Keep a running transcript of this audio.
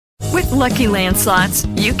With Lucky Land Slots,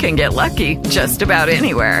 you can get lucky just about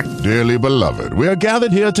anywhere. Dearly beloved, we are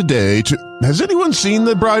gathered here today to... Has anyone seen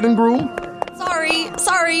the bride and groom?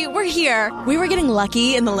 Sorry, we're here. We were getting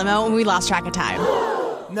lucky in the limo and we lost track of time.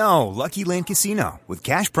 No, Lucky Land Casino, with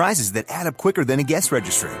cash prizes that add up quicker than a guest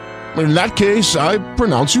registry. In that case, I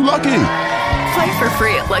pronounce you lucky. Play for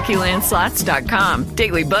free at LuckyLandSlots.com.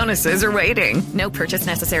 Daily bonuses are waiting. No purchase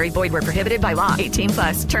necessary. Void where prohibited by law.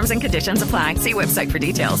 18+. Terms and conditions apply. See website for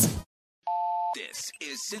details. This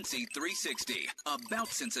is Cincy 360, about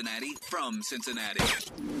Cincinnati from Cincinnati,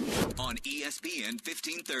 on ESPN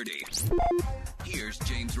 1530. Here's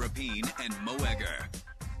James Rapine and Mo Egger.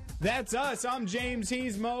 That's us. I'm James.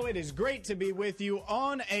 He's Mo. It is great to be with you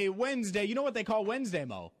on a Wednesday. You know what they call Wednesday,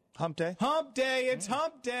 Mo? Hump day. Hump day. It's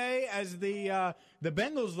hump day as the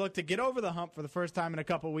Bengals look to get over the hump for the first time in a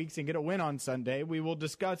couple weeks and get a win on Sunday. We will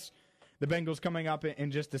discuss the Bengals coming up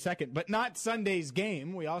in just a second, but not Sunday's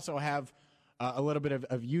game. We also have a little bit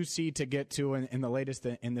of UC to get to in the latest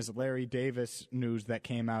in this Larry Davis news that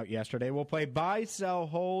came out yesterday. We'll play buy, sell,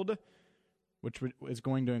 hold, which is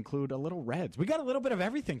going to include a little Reds. We got a little bit of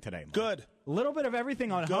everything today, Mo. Good. A little bit of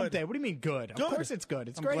everything on Good. Hump Day. What do you mean good? Good. Of course it's good.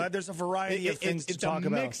 It's I'm great. glad there's a variety of things to talk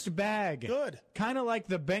about. It's a mixed bag. Good. Kind of like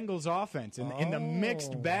the Bengals offense. In the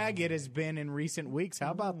mixed bag it has been in recent weeks.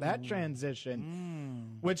 How about that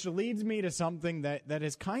transition? Which leads me to something that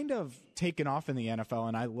has kind of taken off in the NFL,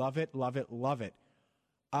 and I love it, love it, love it.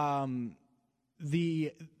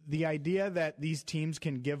 The idea that these teams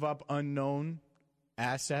can give up unknown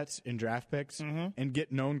assets in draft picks and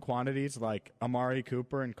get known quantities like Amari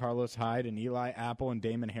Cooper and Carlos Hyde and Eli Apple and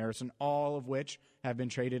Damon Harrison, all of which have been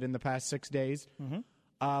traded in the past 6 days.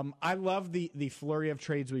 I love the flurry of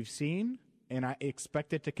trades we've seen, and I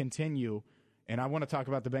expect it to continue. And I want to talk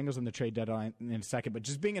about the Bengals and the trade deadline in a second, but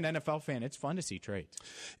just being an NFL fan, it's fun to see trades.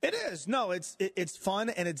 It is. No, it's fun,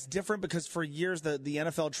 and it's different because for years the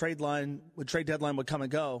NFL trade deadline would come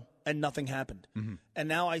and go, and nothing happened. And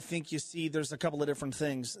now I think you see there's a couple of different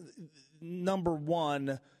things. Number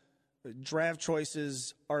one, draft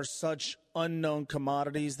choices are such unknown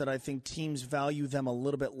commodities that I think teams value them a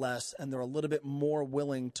little bit less, and they're a little bit more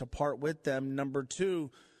willing to part with them. Number two,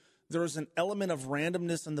 there's an element of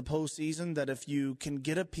randomness in the postseason that if you can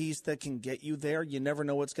get a piece that can get you there, you never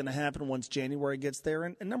know what's going to happen once January gets there.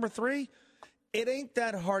 And number three, it ain't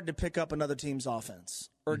that hard to pick up another team's offense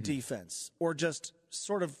or defense or just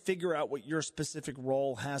sort of figure out what your specific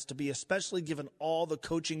role has to be, especially given all the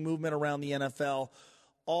coaching movement around the NFL,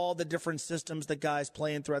 all the different systems that guys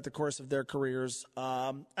play in throughout the course of their careers.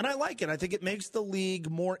 And I like it. I think it makes the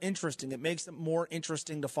league more interesting. It makes it more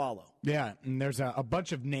interesting to follow. Yeah, and there's a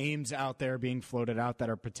bunch of names out there being floated out that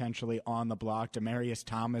are potentially on the block. Demaryius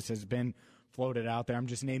Thomas has been floated out there. I'm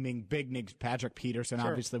just naming big names. Patrick Peterson,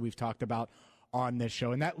 obviously, we've talked about on this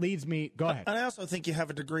show. And that leads me – go ahead. And I also think you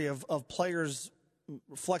have a degree of players –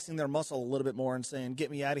 flexing their muscle a little bit more and saying, get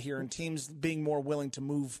me out of here, and teams being more willing to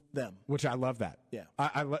move them. Which I love that. Yeah.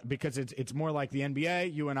 Because it's more like the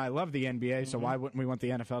NBA. You and I love the NBA, so why wouldn't we want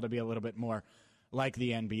the NFL to be a little bit more like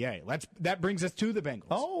the NBA? That brings us to the Bengals.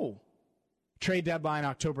 Oh. Trade deadline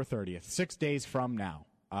October 30th, 6 days from now.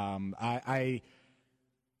 I'm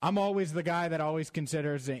always the guy that always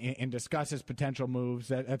considers and discusses potential moves.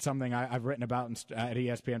 That's something I've written about at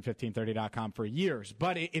ESPN1530.com for years.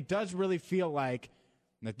 But it does really feel like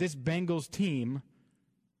that this Bengals team,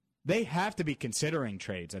 they have to be considering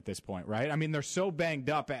trades at this point, right? I mean, they're so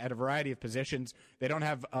banged up at a variety of positions. They don't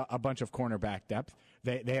have a bunch of cornerback depth.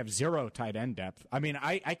 They have zero tight end depth. I mean,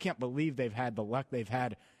 I can't believe they've had the luck they've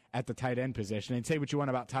had at the tight end position. And say what you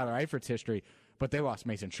want about Tyler Eifert's history, but they lost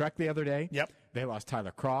Mason Schreck the other day. Yep. They lost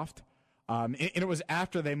Tyler Kroft. And it was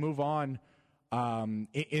after they move on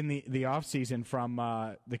in the offseason from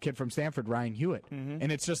the kid from Stanford, Ryan Hewitt. And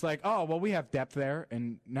it's just like, oh, well, we have depth there,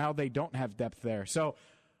 and now they don't have depth there. So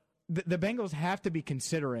the Bengals have to be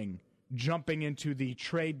considering jumping into the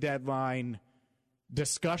trade deadline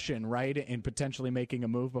discussion, right, and potentially making a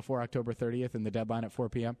move before October 30th and the deadline at 4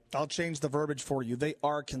 p.m.? I'll change the verbiage for you. They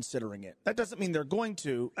are considering it. That doesn't mean they're going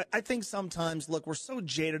to. I think sometimes, look, we're so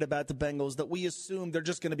jaded about the Bengals that we assume they're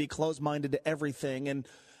just going to be closed-minded to everything. And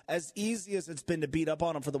as easy as it's been to beat up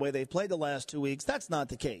on them for the way they've played the last 2 weeks, that's not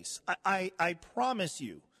the case. I promise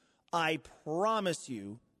you,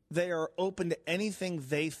 they are open to anything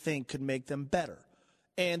they think could make them better.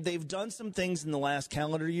 And they've done some things in the last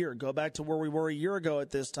calendar year. Go back to where we were a year ago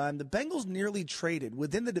at this time. The Bengals nearly traded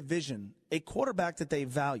within the division a quarterback that they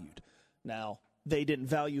valued. Now, they didn't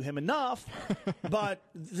value him enough, but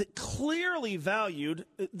clearly valued.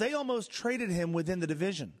 They almost traded him within the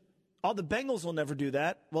division. The Bengals will never do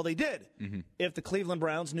that. Well, they did. If the Cleveland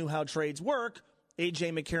Browns knew how trades work,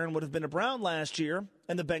 A.J. McCarron would have been a Brown last year,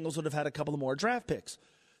 and the Bengals would have had a couple of more draft picks.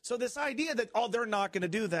 So this idea that, they're not going to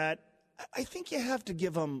do that, I think you have to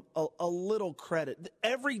give them a little credit.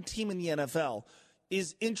 Every team in the NFL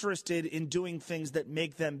is interested in doing things that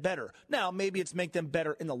make them better. Now, maybe it's make them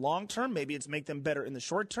better in the long term. Maybe it's make them better in the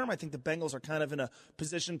short term. I think the Bengals are kind of in a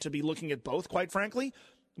position to be looking at both, quite frankly.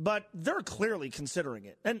 But they're clearly considering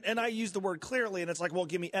it. And I use the word clearly, and it's like, well,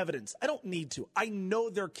 give me evidence. I don't need to. I know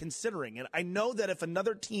they're considering it. I know that if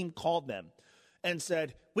another team called them and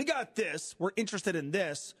said, we got this, we're interested in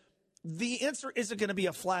this, the answer isn't going to be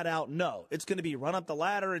a flat-out no. It's going to be run up the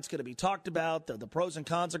ladder. It's going to be talked about. The pros and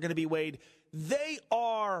cons are going to be weighed. They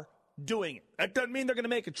are doing it. That doesn't mean they're going to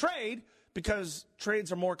make a trade, because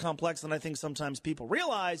trades are more complex than I think sometimes people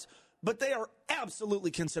realize, but they are absolutely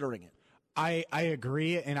considering it. I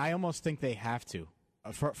agree, and I almost think they have to.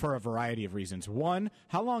 For a variety of reasons. One,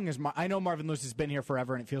 how long is I know Marvin Lewis has been here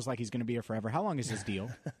forever, and it feels like he's going to be here forever. How long is his deal?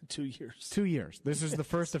 2 years. 2 years. This is the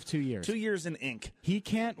first of 2 years. 2 years in ink. He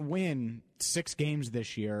can't win 6 games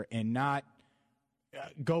this year and not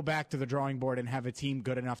go back to the drawing board and have a team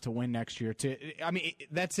good enough to win next year.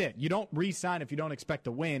 That's it. You don't re-sign if you don't expect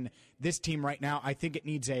to win. This team right now, I think it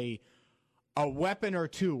needs a weapon or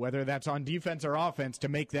two, whether that's on defense or offense, to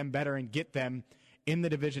make them better and get them in the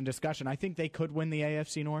division discussion. I think they could win the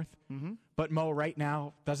AFC North. Mm-hmm. But, Mo, right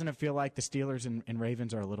now, doesn't it feel like the Steelers and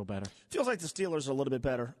Ravens are a little better? Feels like the Steelers are a little bit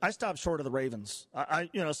better. I stopped short of the Ravens.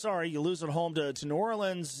 Sorry, you lose at home to New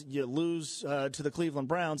Orleans. You lose to the Cleveland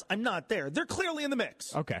Browns. I'm not there. They're clearly in the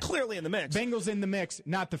mix. Okay. Clearly in the mix. Bengals in the mix,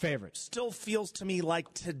 not the favorites. Still feels to me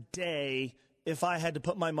like today, if I had to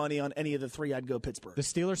put my money on any of the three, I'd go Pittsburgh. The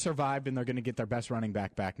Steelers survived, and they're going to get their best running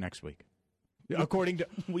back next week. According to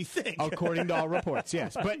we think, according to all reports,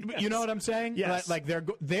 yes. But you know what I'm saying? Yes. Like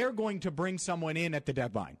they're going to bring someone in at the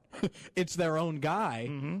deadline. It's their own guy,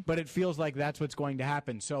 but it feels like that's what's going to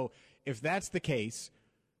happen. So if that's the case,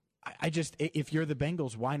 if you're the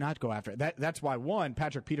Bengals, why not go after it? That's why, one,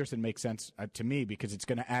 Patrick Peterson makes sense to me, because it's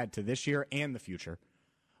going to add to this year and the future.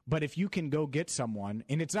 But if you can go get someone,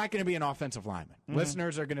 and it's not going to be an offensive lineman.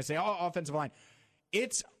 Listeners are going to say, offensive line.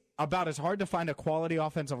 It's about as hard to find a quality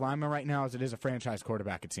offensive lineman right now as it is a franchise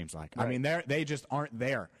quarterback, it seems like. Right. I mean, they just aren't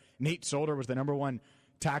there. Nate Solder was the number one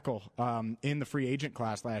tackle in the free agent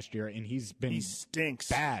class last year, and he stinks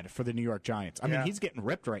bad for the New York Giants. I mean, he's getting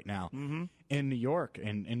ripped right now in New York,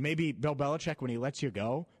 and maybe Bill Belichick, when he lets you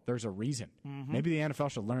go, there's a reason. Maybe the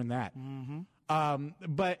NFL should learn that.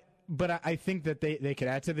 But I think that they could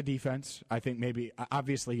add to the defense. I think maybe,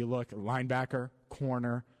 obviously, you look linebacker,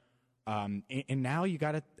 corner, and now you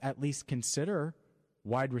got to at least consider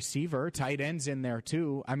wide receiver, tight ends in there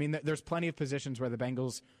too. I mean, there's plenty of positions where the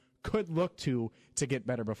Bengals could look to get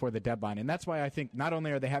better before the deadline. And that's why I think not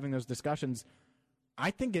only are they having those discussions,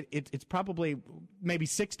 I think it's probably maybe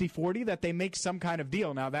 60-40 that they make some kind of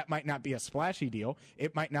deal. Now, that might not be a splashy deal.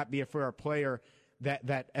 It might not be for a player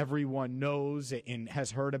that everyone knows and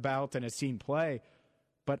has heard about and has seen play.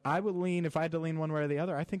 But I would lean, if I had to lean one way or the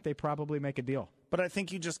other, I think they probably make a deal. But I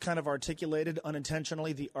think you just kind of articulated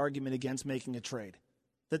unintentionally the argument against making a trade,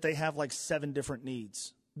 that they have like 7 different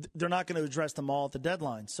needs. They're not going to address them all at the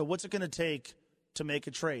deadline. So what's it going to take to make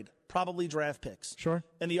a trade? Probably draft picks. Sure.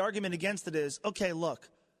 And the argument against it is, okay, look,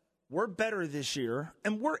 we're better this year,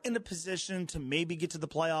 and we're in a position to maybe get to the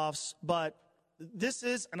playoffs, but this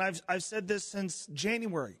is, and I've said this since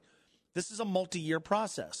January, this is a multi-year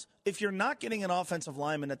process. If you're not getting an offensive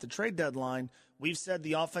lineman at the trade deadline, we've said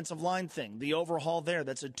the offensive line thing, the overhaul there,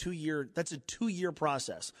 that's a 2-year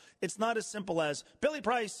process. It's not as simple as Billy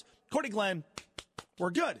Price, Cordy Glenn, we're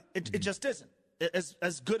good. It just isn't.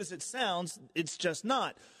 As good as it sounds, it's just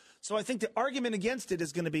not. So I think the argument against it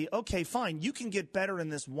is going to be, okay, fine, you can get better in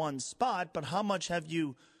this one spot, but how much have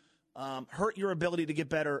you hurt your ability to get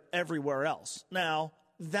better everywhere else? Now,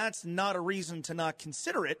 that's not a reason to not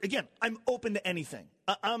consider it. Again, I'm open to anything.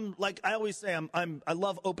 I'm like I always say, I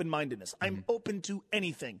love open-mindedness. I'm open to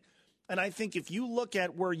anything. And I think if you look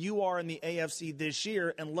at where you are in the AFC this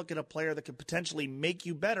year and look at a player that could potentially make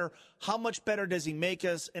you better, how much better does he make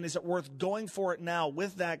us? And is it worth going for it now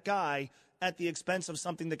with that guy at the expense of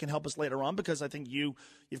something that can help us later on? Because I think you've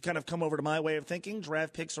kind of come over to my way of thinking.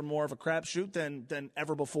 Draft picks are more of a crapshoot than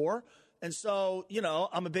ever before. And so,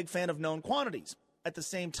 I'm a big fan of known quantities. At the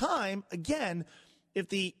same time, again,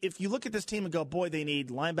 if you look at this team and go, boy, they need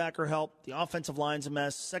linebacker help, the offensive line's a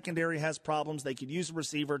mess, secondary has problems, they could use a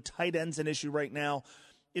receiver, tight end's an issue right now.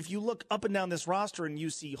 If you look up and down this roster and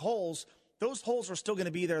you see holes, those holes are still going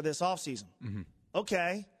to be there this offseason.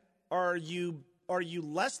 Okay, are you are you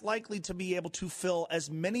less likely to be able to fill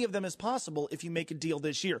as many of them as possible if you make a deal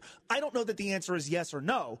this year? I don't know that the answer is yes or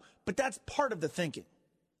no, but that's part of the thinking.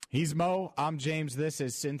 He's Mo. I'm James. This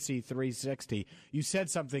is Cincy 360. You said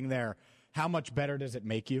something there. How much better does it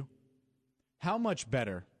make you? How much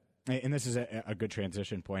better, and this is a good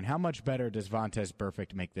transition point, how much better does Vontaze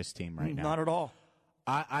Burfict make this team right now? Not at all.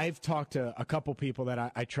 I've talked to a couple people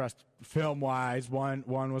that I trust film-wise. One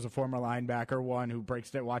was a former linebacker, one who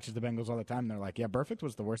watches the Bengals all the time. And they're like, yeah, Burfict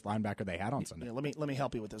was the worst linebacker they had on Sunday. Yeah, let me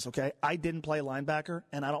help you with this, okay? I didn't play linebacker,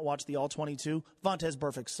 and I don't watch the All-22. Vontaze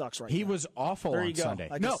Burfict sucks right now. He was awful there on you go. Sunday.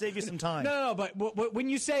 I can save you some time. No, but when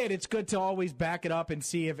you say it, it's good to always back it up and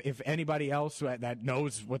see if anybody else that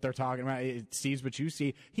knows what they're talking about sees what you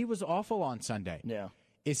see. He was awful on Sunday. Yeah.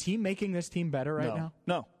 Is he making this team better right now?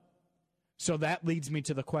 No. So that leads me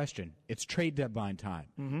to the question. It's trade deadline time.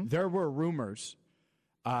 Mm-hmm. There were rumors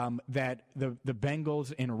that the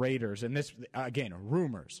Bengals and Raiders, and this, again,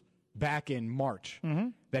 rumors, back in March,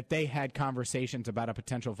 that they had conversations about a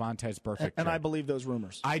potential Vontaze Burfict trade. And I believe those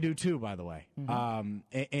rumors. I do too, by the way.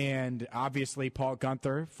 And obviously Paul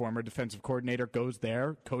Guenther, former defensive coordinator, goes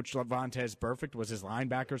there. Coach Vontaze Burfict was his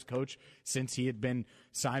linebackers coach since he had been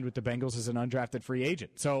signed with the Bengals as an undrafted free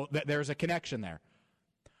agent. So there's a connection there.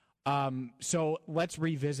 So let's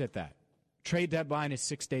revisit that. Trade deadline is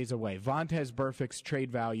 6 days away. Vontaze Burfict's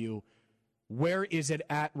trade value, where is it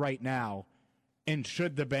at right now? And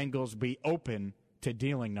should the Bengals be open to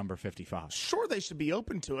dealing number 55? Sure, they should be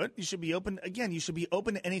open to it. You should be open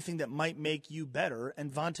to anything that might make you better,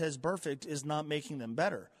 and Vontaze Burfict is not making them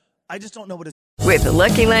better. I just don't know what it is. With the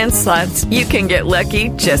Lucky Land Slots, you can get lucky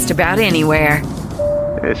just about anywhere.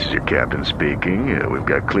 This is your captain speaking. We've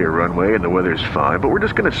got clear runway and the weather's fine, but we're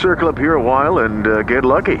just going to circle up here a while and get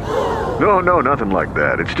lucky. No, nothing like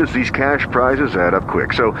that. It's just these cash prizes add up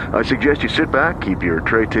quick. So I suggest you sit back, keep your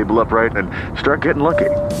tray table upright, and start getting lucky.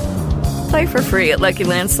 Play for free at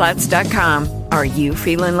LuckyLandSlots.com. Are you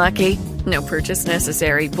feeling lucky? No purchase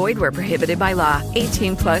necessary. Void where prohibited by law.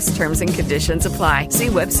 18+ terms and conditions apply. See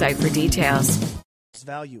website for details.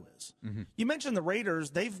 Value is. You mentioned the Raiders.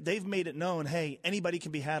 They've made it known, hey, anybody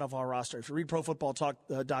can be had off our roster. If you read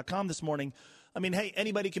ProFootballTalk.com this morning, I mean, hey,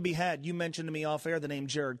 anybody can be had. You mentioned to me off air the name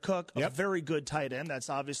Jared Cook, a very good tight end. That's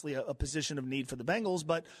obviously a position of need for the Bengals.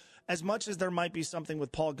 But as much as there might be something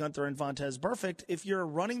with Paul Guenther and Vontaze Burfict, if you're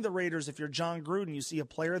running the Raiders, if you're John Gruden, you see a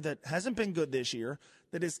player that hasn't been good this year,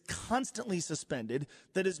 that is constantly suspended,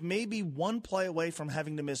 that is maybe one play away from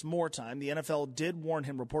having to miss more time. The NFL did warn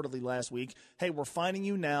him reportedly last week, hey, we're fining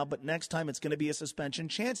you now, but next time it's going to be a suspension.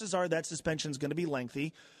 Chances are that suspension is going to be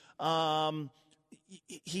lengthy.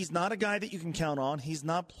 He's not a guy that you can count on. He's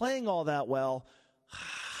not playing all that well.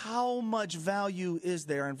 How much value is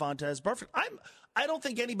there in Vontaze Burfict? I don't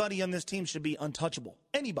think anybody on this team should be untouchable.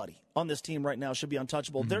 Anybody on this team right now should be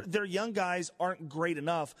untouchable. Their young guys aren't great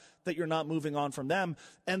enough that you're not moving on from them,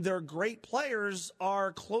 and their great players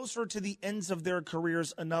are closer to the ends of their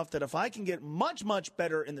careers enough that if I can get much, much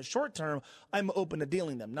better in the short term, I'm open to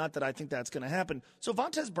dealing them. Not that I think that's going to happen. So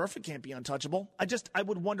Vontaze Burfict can't be untouchable. I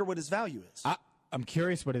would wonder what his value is. I'm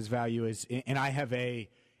curious what his value is, and I have a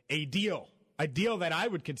deal that I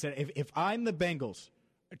would consider. If I'm the Bengals,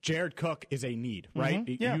 Jared Cook is a need, right?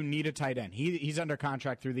 Yeah. You need a tight end. He's under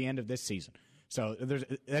contract through the end of this season. So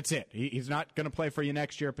that's it. He's not going to play for you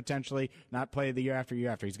next year, potentially, not play the year after.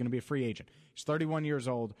 He's going to be a free agent. He's 31 years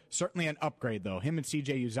old. Certainly an upgrade, though. Him and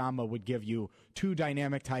C.J. Uzomah would give you two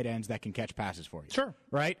dynamic tight ends that can catch passes for you. Sure.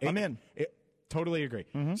 Right? I'm in. Totally agree.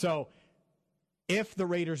 So if the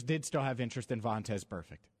Raiders did still have interest in Vontaze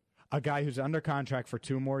Burfict, a guy who's under contract for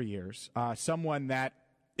 2 more years, someone that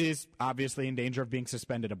is obviously in danger of being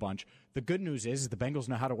suspended a bunch. The good news is the Bengals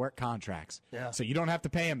know how to work contracts. Yeah. So you don't have to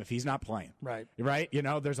pay him if he's not playing. Right. Right? You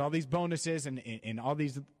know, there's all these bonuses and all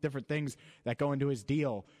these different things that go into his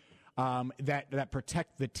deal that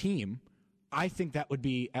protect the team. I think that would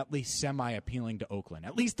be at least semi-appealing to Oakland,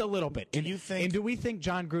 at least a little bit. And do we think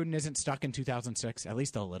John Gruden isn't stuck in 2006? At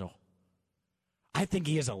least a little. I think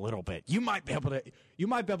he is a little bit. You might be able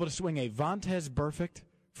to swing a Vontaze Burfict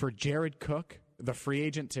for Jared Cook, the free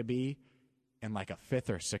agent to be, in like a 5th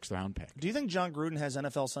or 6th round pick. Do you think John Gruden has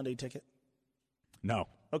NFL Sunday Ticket? No.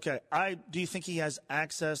 Okay. Do you think he has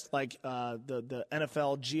access like the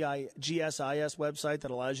NFL GSIS website that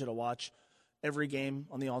allows you to watch every game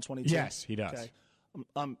on the All-22? Yes, he does. Okay.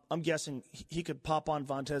 I'm guessing he could pop on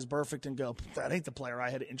Vontaze Burfict and go, that ain't the player I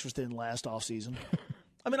had interest in last offseason.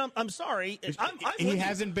 I mean, I'm sorry. He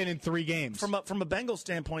hasn't been in 3 games. From a Bengals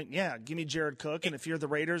standpoint, yeah, give me Jared Cook. And if you're the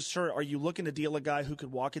Raiders, sure. Are you looking to deal a guy who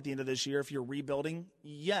could walk at the end of this year if you're rebuilding?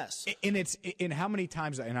 Yes. And it's in how many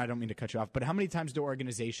times, and I don't mean to cut you off, but how many times do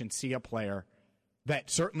organizations see a player that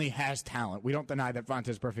certainly has talent. We don't deny that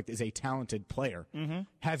Vontaze Burfict is a talented player.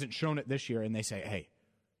 Hasn't shown it this year, and they say, hey,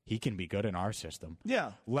 he can be good in our system.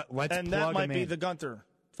 Yeah. Let's and plug that might him be in. the Gunther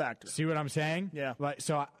factor. See what I'm saying? Yeah.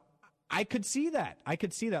 So I could see that.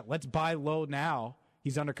 Let's buy low now.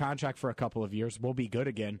 He's under contract for a couple of years. We'll be good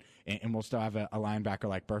again, and we'll still have a linebacker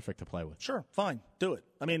like Burfict to play with. Sure, fine. Do it.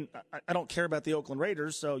 I mean, I don't care about the Oakland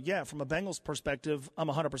Raiders, so yeah, from a Bengals perspective, I'm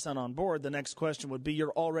 100% on board. The next question would be,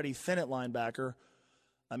 you're already thin at linebacker.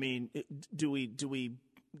 I mean, do we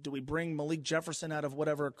bring Malik Jefferson out of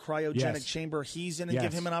whatever cryogenic chamber he's in and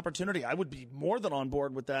give him an opportunity? I would be more than on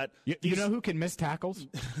board with that. You know who can miss tackles?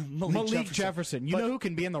 Malik Jefferson. You know who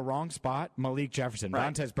can be in the wrong spot? Malik Jefferson.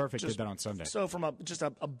 Right. Vontaze Burfict did that on Sunday. So from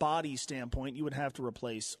a body standpoint, you would have to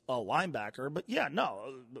replace a linebacker. But yeah,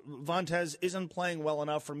 no, Vontaze isn't playing well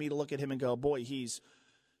enough for me to look at him and go, boy, he's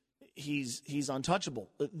untouchable.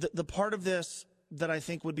 The part of this that I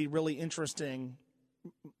think would be really interesting,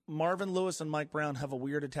 Marvin Lewis and Mike Brown have a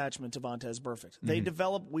weird attachment to Vontaze Burfict. They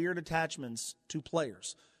develop weird attachments to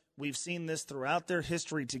players. We've seen this throughout their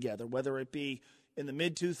history together, whether it be in the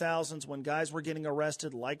mid-2000s when guys were getting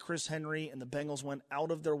arrested like Chris Henry and the Bengals went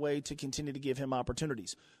out of their way to continue to give him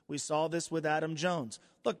opportunities. We saw this with Adam Jones.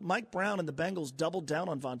 Look, Mike Brown and the Bengals doubled down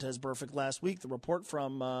on Vontaze Burfict last week. The report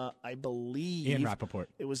from, I believe, Ian Rappaport.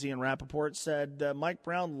 It was Ian Rappaport said Mike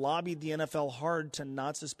Brown lobbied the NFL hard to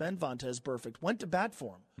not suspend Vontaze Burfict, went to bat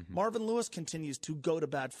for him. Marvin Lewis continues to go to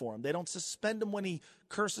bat for him. They don't suspend him when he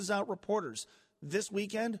curses out reporters. This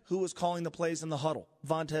weekend, who was calling the plays in the huddle?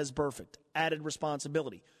 Vontaze Burfict. Added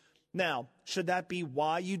responsibility. Now, should that be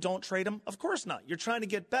why you don't trade him? Of course not. You're trying to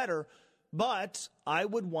get better, but I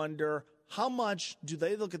would wonder, how much do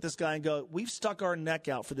they look at this guy and go, we've stuck our neck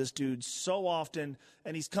out for this dude so often,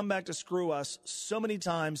 and he's come back to screw us so many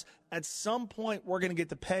times. At some point, we're going to get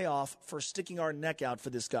the payoff for sticking our neck out for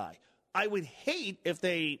this guy. I would hate if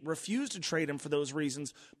they refuse to trade him for those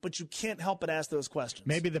reasons, but you can't help but ask those questions.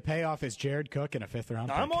 Maybe the payoff is Jared Cook and a fifth-round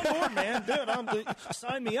pick. I'm on board, man. Dude,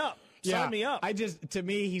 sign me up. Sign me up. To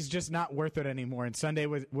me, he's just not worth it anymore. And Sunday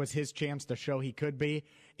was his chance to show he could be,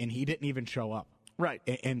 and he didn't even show up. Right.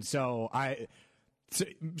 And so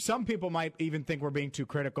some people might even think we're being too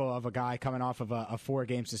critical of a guy coming off of a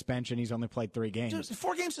 4-game suspension. He's only played 3 games. Dude,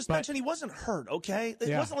 4-game suspension, he wasn't hurt, okay?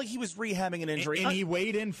 It wasn't like he was rehabbing an injury. And he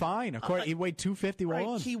weighed in fine. Of course, he weighed 251.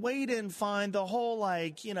 Right, he weighed in fine. The whole,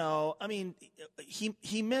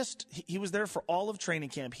 he missed, he was there for all of training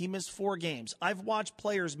camp. He missed 4 games. I've watched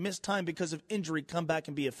players miss time because of injury come back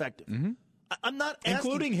and be effective. I'm not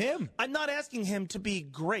asking, including him. I'm not asking him to be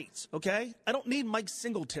great, okay? I don't need Mike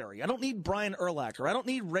Singletary. I don't need Brian Urlacher. I don't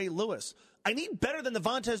need Ray Lewis. I need better than the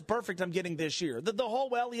Vontaze Burfict I'm getting this year. The whole,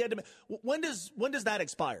 he had to. When does that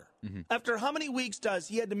expire? After how many weeks does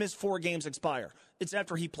he had to miss 4 games expire? It's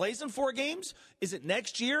after he plays in 4 games? Is it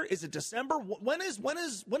next year? Is it December? When is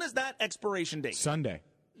that expiration date? Sunday.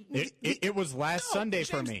 It was Sunday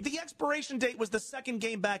for me. The expiration date was the 2nd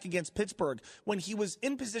game back against Pittsburgh when he was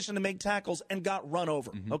in position to make tackles and got run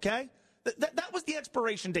over, okay? That was the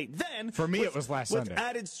expiration date. Then, for me, it was last Sunday. With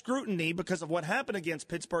added scrutiny because of what happened against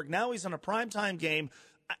Pittsburgh, now he's on a primetime game.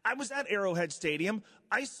 I was at Arrowhead Stadium.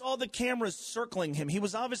 I saw the cameras circling him. He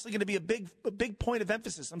was obviously going to be a big point of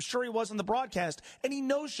emphasis. I'm sure he was on the broadcast, and he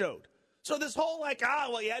no-showed. So this whole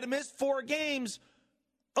he had to miss 4 games.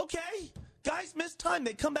 Okay. Guys miss time.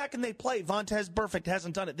 They come back and they play. Vontaze Burfict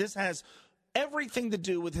hasn't done it. This has everything to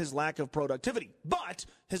do with his lack of productivity. But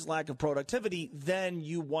his lack of productivity, then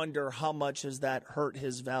you wonder how much has that hurt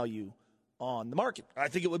his value on the market. I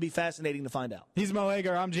think it would be fascinating to find out. He's Mo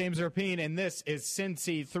Egger. I'm James Rapien, and this is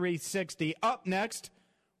Cincy 360. Up next,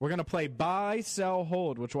 we're going to play Buy, Sell,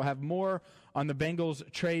 Hold, which will have more on the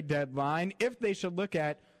Bengals trade deadline. If they should look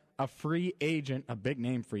at a free agent, a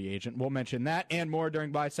big-name free agent, we'll mention that and more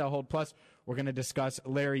during Buy, Sell, Hold. Plus, we're going to discuss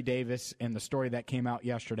Larry Davis and the story that came out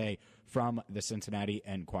yesterday from the Cincinnati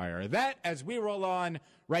Enquirer. That as we roll on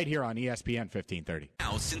right here on ESPN 1530.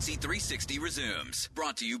 Now Cincy 360 resumes.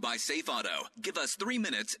 Brought to you by Safe Auto. Give us 3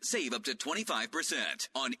 minutes, save up to 25%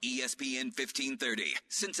 on ESPN 1530,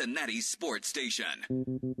 Cincinnati's sports station.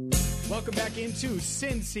 Welcome back into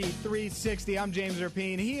Cincy 360. I'm James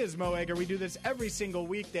Rapien. He is Mo Egger. We do this every single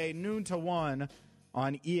weekday, noon to 1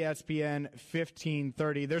 on ESPN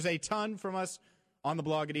 1530. There's a ton from us on the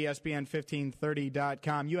blog at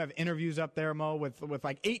ESPN1530.com. You have interviews up there, Mo, with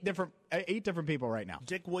like eight different people right now.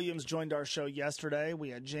 Dick Williams joined our show yesterday. We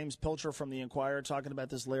had James Pilcher from the Enquirer talking about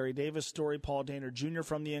this Larry Davis story, Paul Dehner Jr.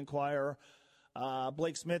 from the Enquirer,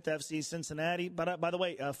 Blake Smith, FC Cincinnati. But by the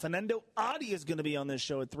way, Fernando Adi is going to be on this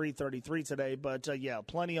show at 3:33 today. But,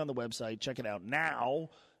 plenty on the website. Check it out now.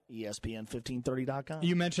 ESPN1530.com.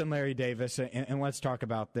 You mentioned Larry Davis, and let's talk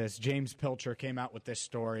about this. James Pilcher came out with this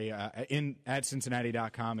story at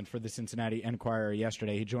Cincinnati.com and for the Cincinnati Enquirer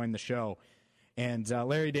yesterday. He joined the show. And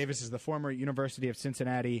Larry Davis is the former University of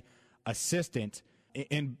Cincinnati assistant.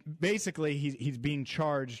 And basically, he's being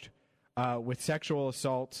charged with sexual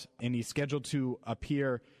assault, and he's scheduled to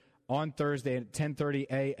appear on Thursday at 10:30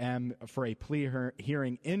 a.m. for a plea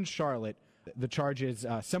hearing in Charlotte. The charge is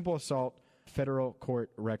simple assault, federal court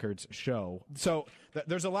records show. So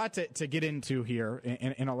there's a lot to get into here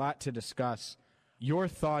and a lot to discuss. Your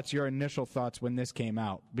thoughts, your initial thoughts when this came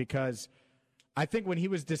out, because I think when he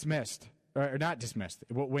was dismissed, or not dismissed,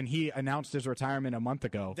 when he announced his retirement a month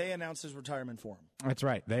ago. They announced his retirement for him. That's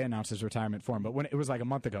right. They announced his retirement for him. But when it was like a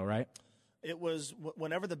month ago, right? It was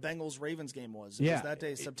whenever the Bengals-Ravens game was. It was that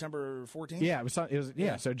day, September 14th? Yeah, it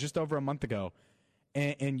was. So just over a month ago.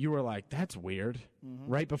 And you were like, that's weird,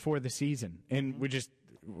 right before the season. And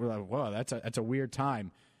we're like, whoa, that's a weird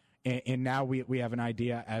time. And now we have an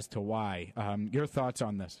idea as to why. Your thoughts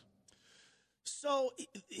on this? So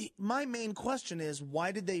my main question is,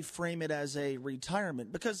 why did they frame it as a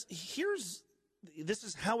retirement? Because this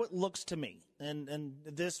is how it looks to me. And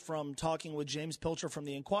this from talking with James Pilcher from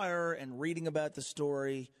the Enquirer and reading about the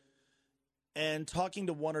story and talking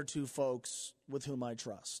to one or two folks with whom I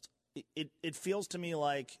trust. It feels to me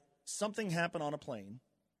like something happened on a plane.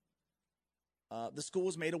 The school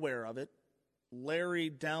was made aware of it. Larry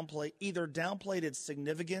either downplayed its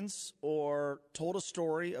significance or told a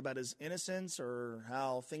story about his innocence or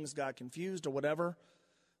how things got confused or whatever.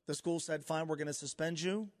 The school said, fine, we're going to suspend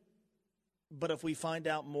you. But if we find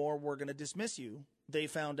out more, we're going to dismiss you. They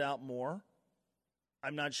found out more.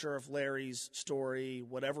 I'm not sure if Larry's story,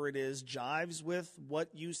 whatever it is, jives with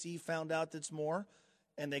what UC found out that's more.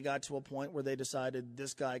 And they got to a point where they decided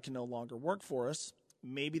this guy can no longer work for us.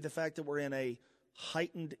 Maybe the fact that we're in a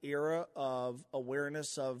heightened era of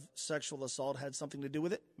awareness of sexual assault had something to do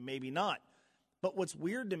with it. Maybe not. But what's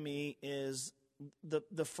weird to me is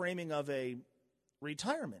the framing of a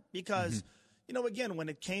retirement. Because, again, when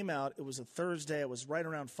it came out, it was a Thursday. It was right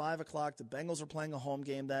around 5 o'clock. The Bengals were playing a home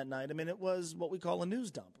game that night. I mean, it was what we call a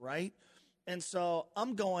news dump, right? And so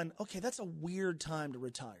I'm going, okay, that's a weird time to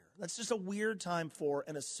retire. That's just a weird time for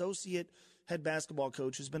an associate head basketball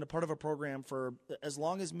coach who's been a part of a program for as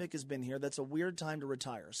long as Mick has been here. That's a weird time to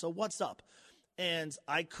retire. So what's up? And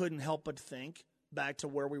I couldn't help but think back to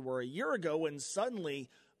where we were a year ago when suddenly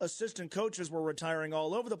assistant coaches were retiring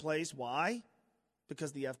all over the place. Why?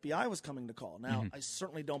 Because the FBI was coming to call. Now, I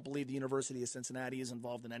certainly don't believe the University of Cincinnati is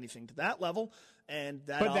involved in anything to that level. And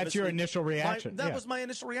but that's your initial reaction. That was my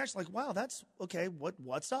initial reaction. Like, wow, that's okay.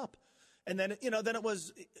 What's up? And then, then it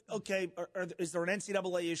was, okay, is there an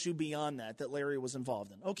NCAA issue beyond that Larry was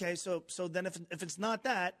involved in? Okay, so then if it's not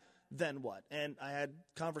that, then what? And I had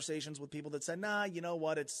conversations with people that said, nah, you know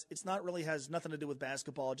what? It's not really has nothing to do with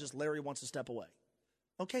basketball. Just Larry wants to step away.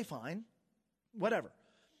 Okay, fine. Whatever.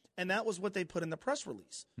 And that was what they put in the press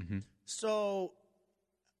release. So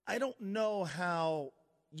I don't know how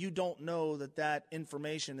you don't know that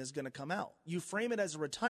information is going to come out. You frame it as a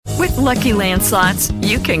retirement. With Lucky Land Slots,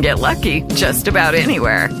 you can get lucky just about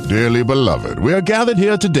anywhere. Dearly beloved, we are gathered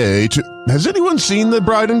here today to... Has anyone seen the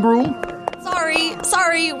bride and groom?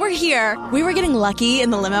 Sorry, we're here. We were getting lucky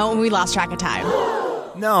in the limo and we lost track of time.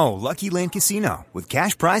 No, Lucky Land Casino, with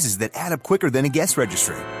cash prizes that add up quicker than a guest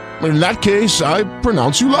registry. In that case, I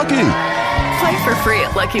pronounce you lucky. Play for free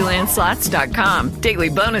at LuckyLandSlots.com. Daily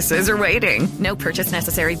bonuses are waiting. No purchase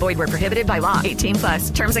necessary. Void where prohibited by law.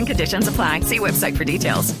 18+. Terms and conditions apply. See website for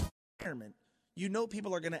details.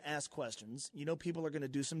 People are going to ask questions. People are going to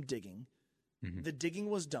do some digging. The digging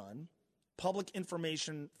was done. Public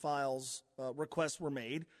information files requests were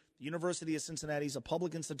made. The University of Cincinnati is a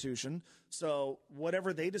public institution, so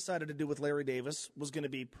whatever they decided to do with Larry Davis was going to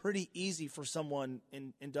be pretty easy for someone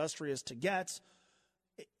industrious to get.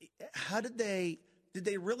 How did they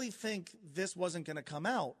really think this wasn't going to come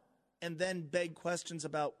out and then beg questions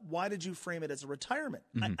about why did you frame it as a retirement?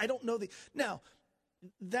 I don't know. Now,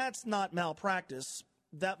 that's not malpractice.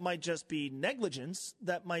 That might just be negligence.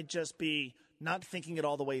 That might just be not thinking it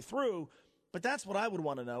all the way through. But that's what I would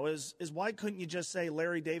want to know is why couldn't you just say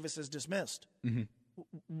Larry Davis is dismissed?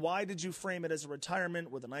 Why did you frame it as a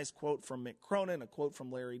retirement with a nice quote from Mick Cronin, a quote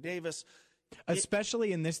from Larry Davis?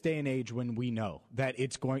 Especially in this day and age when we know that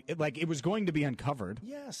it was going to be uncovered.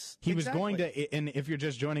 Yes, he was going to. And if you're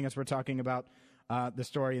just joining us, we're talking about the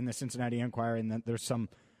story in the Cincinnati Enquirer, and then there's some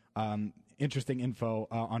interesting info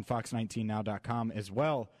on Fox19now.com as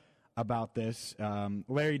well about this.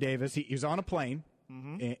 Larry Davis, he was on a plane.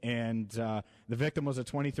 And the victim was a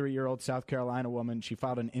 23-year-old South Carolina woman. She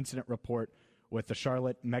filed an incident report with the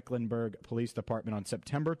Charlotte-Mecklenburg Police Department on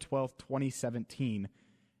September 12, 2017.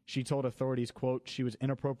 She told authorities, quote, she was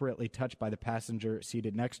inappropriately touched by the passenger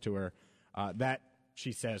seated next to her. That,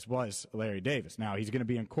 she says, was Larry Davis. Now, he's going to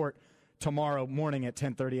be in court tomorrow morning at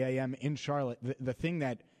 10:30 a.m. in Charlotte. The thing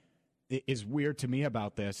that is weird to me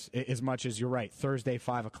about this, as much as you're right, Thursday,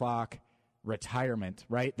 5 o'clock, retirement,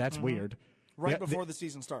 right? That's weird. Right before the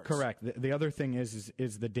season starts. Correct. The other thing is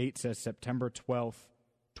the date says September 12th,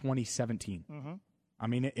 2017. I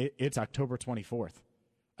mean, it's October 24th.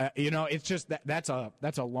 It's just that's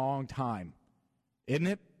a long time, isn't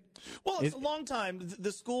it? Well, it's a long time.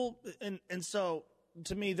 The school, and so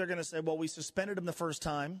to me, they're going to say, well, we suspended him the first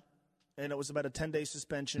time, and it was about a 10-day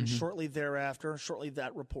suspension. Shortly thereafter,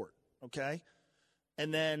 that report, okay?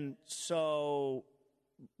 And then, so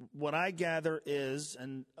what I gather is,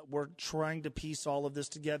 and we're trying to piece all of this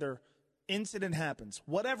together, incident happens.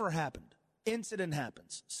 Whatever happened, incident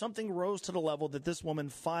happens. Something rose to the level that this woman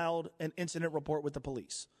filed an incident report with the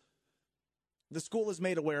police. The school is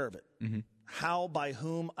made aware of it. How, by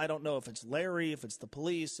whom, I don't know. If it's Larry, if it's the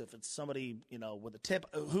police, if it's somebody, with a tip,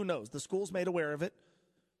 who knows? The school's made aware of it.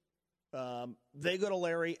 They go to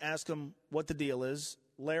Larry, ask him what the deal is.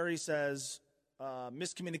 Larry says,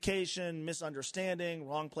 miscommunication, misunderstanding,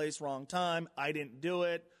 wrong place, wrong time. I didn't do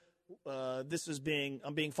it. I'm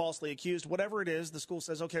being falsely accused. Whatever it is, the school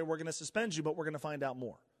says, okay, we're going to suspend you, but we're going to find out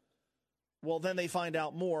more. Well, then they find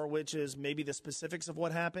out more, which is maybe the specifics of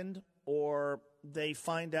what happened, or they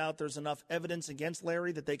find out there's enough evidence against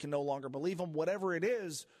Larry that they can no longer believe him. Whatever it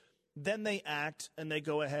is, then they act and they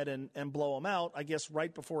go ahead and blow him out, I guess,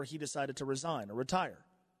 right before he decided to resign or retire.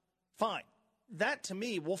 Fine. That, to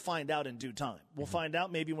me, we'll find out in due time. We'll find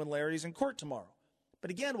out maybe when Larry's in court tomorrow. But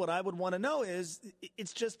again, what I would want to know is,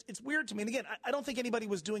 it's weird to me. And again, I don't think anybody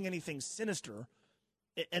was doing anything sinister.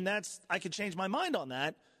 And I could change my mind on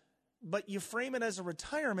that. But you frame it as a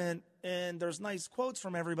retirement, and there's nice quotes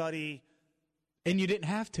from everybody. And you didn't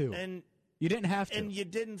have to. And you didn't have to. And you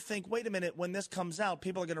didn't think, wait a minute, when this comes out,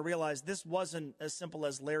 people are going to realize this wasn't as simple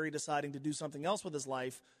as Larry deciding to do something else with his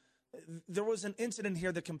life. There was an incident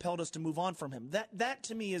here that compelled us to move on from him. That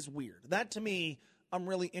to me is weird. That to me, I'm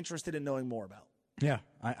really interested in knowing more about. Yeah,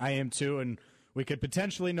 I am too, and we could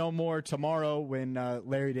potentially know more tomorrow when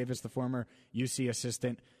Larry Davis, the former UC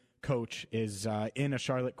assistant coach, is in a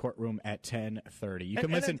Charlotte courtroom at 10:30. You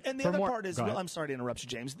can listen. And the for other more. part is, well, I'm sorry to interrupt you,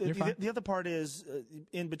 James. The other part is,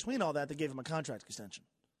 in between all that, they gave him a contract extension.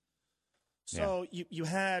 So you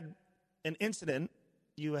had an incident.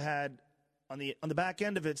 You had on the back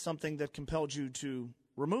end of it something that compelled you to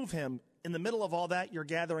remove him. In the middle of all that, you're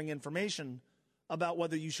gathering information about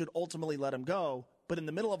whether you should ultimately let him go. But in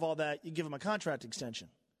the middle of all that, you give him a contract extension.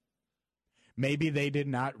 Maybe they did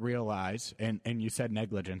not realize, and you said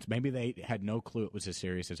negligence, maybe they had no clue it was as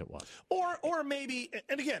serious as it was. Or maybe,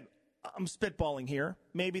 and again, I'm spitballing here,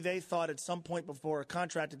 maybe they thought at some point before a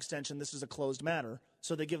contract extension this is a closed matter,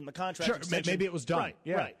 so they give him the contract extension. Maybe it was done. Right,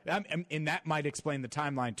 yeah. Right. And that might explain the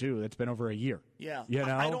timeline, too. It's been over a year. Yeah. You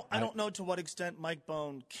know? I don't know to what extent Mike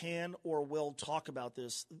Bohn can or will talk about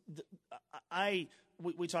this.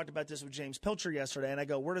 We talked about this with James Pilcher yesterday, and I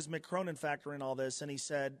go, where does Mick Cronin factor in all this? And he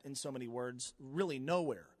said, in so many words, really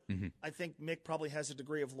nowhere. I think Mick probably has a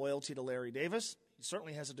degree of loyalty to Larry Davis. He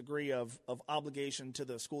certainly has a degree of obligation to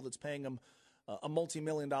the school that's paying him a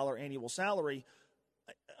multi-million-dollar annual salary.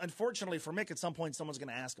 Unfortunately for Mick, at some point, someone's going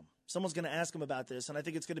to ask him. Someone's going to ask him about this, and I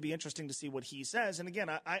think it's going to be interesting to see what he says. And again,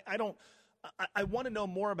 I want to know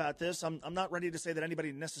more about this. I'm not ready to say that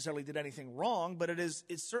anybody necessarily did anything wrong, but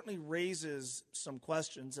it certainly raises some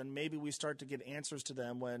questions, and maybe we start to get answers to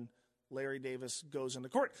them when Larry Davis goes into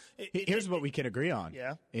court. Here's what we can agree on.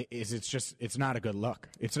 Yeah, it's not a good look.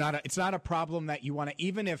 It's not a problem that you want to,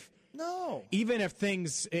 even if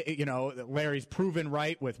things, Larry's proven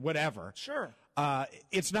right with whatever. Sure.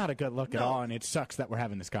 It's not a good look at all, and it sucks that we're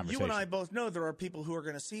having this conversation. You and I both know there are people who are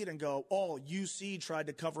going to see it and go, oh, UC tried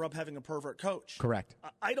to cover up having a pervert coach. Correct.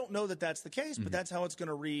 I don't know that that's the case, but that's how it's going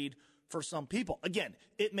to read for some people. Again,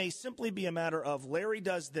 it may simply be a matter of Larry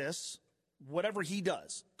does this, whatever he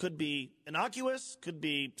does. Could be innocuous, could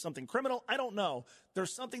be something criminal. I don't know.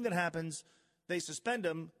 There's something that happens. They suspend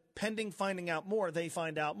him. Pending finding out more, they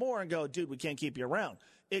find out more and go, dude, we can't keep you around.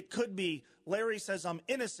 It could be Larry says, I'm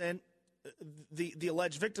innocent. The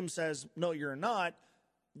alleged victim says, no, you're not.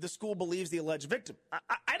 The school believes the alleged victim.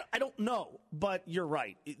 I don't know, but you're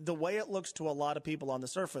right. The way it looks to a lot of people on the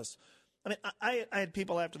surface. I mean, I had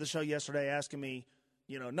people after the show yesterday asking me,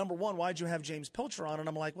 number one, why'd you have James Pilcher on? And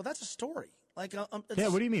I'm like, well, that's a story. Like, what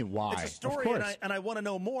do you mean, why? It's a story, of course. and I want to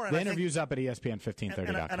know more. And the interview's up at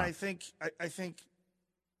ESPN1530.com. And I think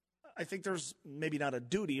I think there's maybe not a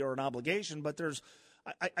duty or an obligation, but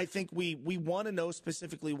I think we want to know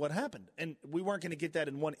specifically what happened. And we weren't going to get that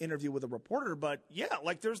in one interview with a reporter, but yeah,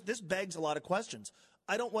 like this begs a lot of questions.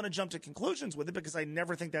 I don't want to jump to conclusions with it because I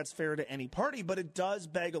never think that's fair to any party, but it does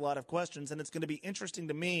beg a lot of questions, and it's going to be interesting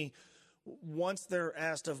to me once they're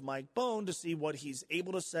asked of Mike Bohn to see what he's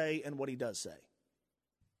able to say and what he does say.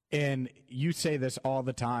 And you say this all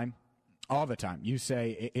the time. All the time. You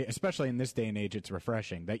say, especially in this day and age, it's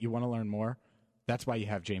refreshing that you want to learn more. That's why you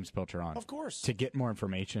have James Pilcher on. Of course. To get more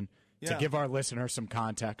information, to give our listeners some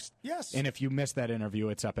context. Yes. And if you missed that interview,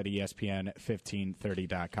 it's up at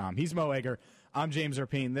ESPN1530.com. He's Mo Egger. I'm James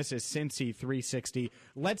Rapien. This is Cincy 360.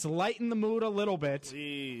 Let's lighten the mood a little bit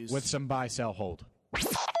Please. With some buy, sell, hold.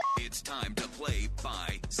 It's time to play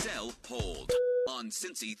Buy, Sell, Hold on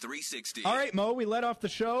Cincy 360. All right, Mo, we led off the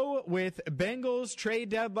show with Bengals trade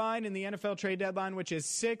deadline and the NFL trade deadline, which is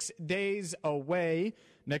 6 days away,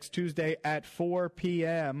 next Tuesday at 4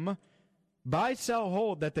 p.m. Buy, sell,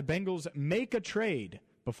 hold that the Bengals make a trade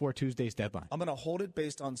before Tuesday's deadline. I'm going to hold it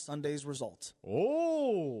based on Sunday's results.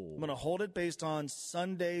 Oh. I'm going to hold it based on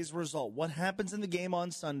Sunday's result. What happens in the game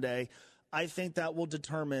on Sunday, I think that will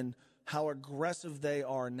determine how aggressive they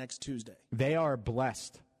are next Tuesday. They are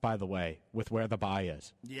blessed, by the way, with where the buy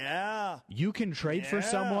is. Yeah. You can trade for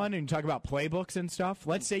someone, and you talk about playbooks and stuff.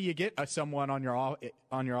 Let's say you get someone on your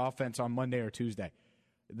offense on Monday or Tuesday.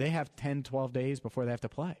 They have 10, 12 days before they have to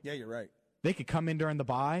play. Yeah, you're right. They could come in during the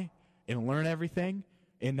bye and learn everything,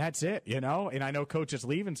 and that's it, you know? And I know coaches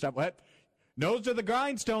leave and stuff. But nose to the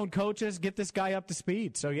grindstone, coaches. Get this guy up to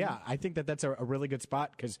speed. So, yeah, I think that's a really good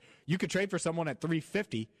spot because you could trade for someone at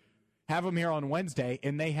 $350, have them here on Wednesday,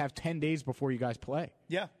 and they have 10 days before you guys play.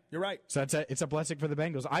 Yeah, you're right. So it's a blessing for the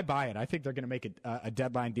Bengals. I buy it. I think they're going to make a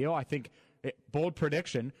deadline deal. I think, bold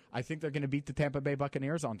prediction, I think they're going to beat the Tampa Bay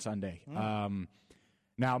Buccaneers on Sunday.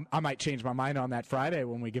 Now, I might change my mind on that Friday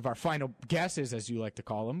when we give our final guesses, as you like to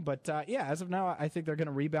call them. But, yeah, as of now, I think they're going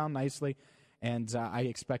to rebound nicely, and I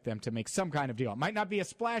expect them to make some kind of deal. It might not be a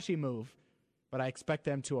splashy move, but I expect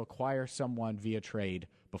them to acquire someone via trade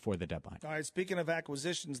before the deadline. All right, speaking of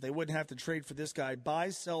acquisitions, they wouldn't have to trade for this guy.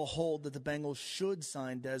 Buy, sell, hold that the Bengals should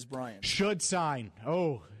sign Dez Bryant. Should sign.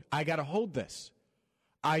 Oh, I got to hold this.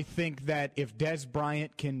 I think that if Dez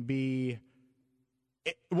Bryant can be –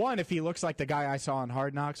 one, if he looks like the guy I saw on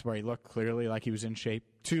Hard Knocks where he looked clearly like he was in shape.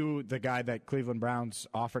 Two, the guy that Cleveland Browns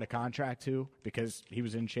offered a contract to because he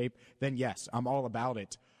was in shape, then yes, I'm all about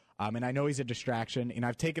it. And I know he's a distraction, and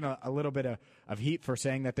I've taken a little bit of heat for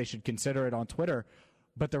saying that they should consider it on Twitter.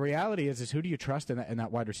 But the reality is who do you trust in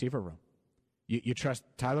that wide receiver room? You trust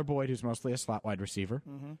Tyler Boyd, who's mostly a slot wide receiver.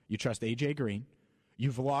 Mm-hmm. You trust A.J. Green.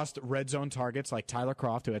 You've lost red zone targets like Tyler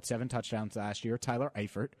Kroft, who had 7 touchdowns last year, Tyler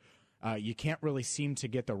Eifert. You can't really seem to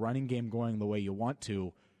get the running game going the way you want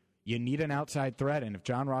to. You need an outside threat, and if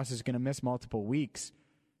John Ross is going to miss multiple weeks,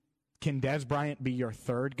 can Dez Bryant be your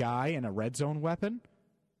third guy and a red zone weapon?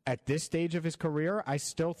 At this stage of his career, I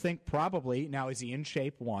still think probably. Now, is he in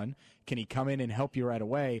shape? One. Can he come in and help you right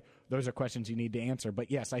away? Those are questions you need to answer. But,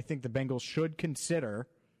 yes, I think the Bengals should consider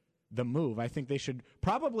the move. I think they should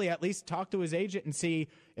probably at least talk to his agent and see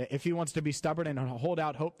if he wants to be stubborn and hold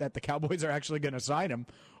out hope that the Cowboys are actually going to sign him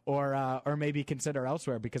or maybe consider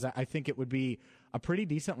elsewhere because I think it would be a pretty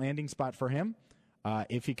decent landing spot for him.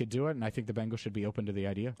 If he could do it, and I think the Bengals should be open to the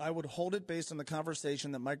idea. I would hold it based on the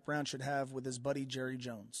conversation that Mike Brown should have with his buddy Jerry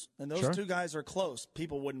Jones. And those two guys are close.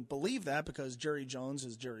 People wouldn't believe that because Jerry Jones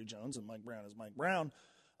is Jerry Jones and Mike Brown is Mike Brown.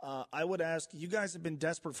 I would ask, you guys have been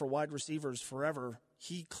desperate for wide receivers forever.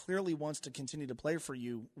 He clearly wants to continue to play for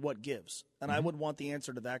you. What gives? And I would want the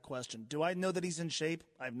answer to that question. Do I know that he's in shape?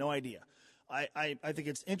 I have no idea. I think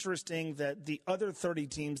it's interesting that the other 30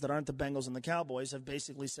 teams that aren't the Bengals and the Cowboys have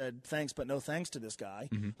basically said thanks but no thanks to this guy.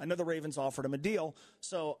 I know the Ravens offered him a deal,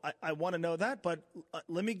 so I want to know that, but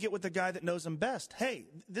let me get with the guy that knows him best. Hey,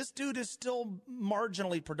 this dude is still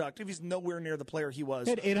marginally productive. He's nowhere near the player he was.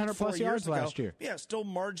 He had 800-plus yards last year. Yeah, still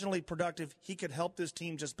marginally productive. He could help this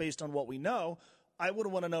team just based on what we know. I would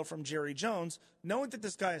want to know from Jerry Jones, knowing that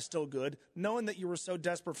this guy is still good, knowing that you were so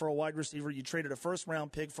desperate for a wide receiver, you traded a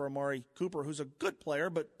first-round pick for Amari Cooper, who's a good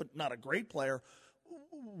player, but not a great player.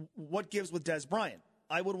 What gives with Dez Bryant?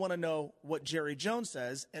 I would want to know what Jerry Jones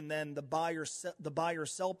says, and then the buy or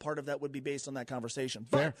sell part of that would be based on that conversation.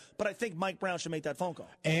 But I think Mike Brown should make that phone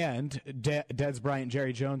call. And Dez Bryant,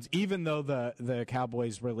 Jerry Jones, even though the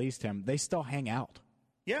Cowboys released him, they still hang out.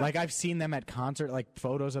 Yeah. Like I've seen them at concert, like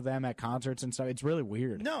photos of them at concerts and stuff. It's really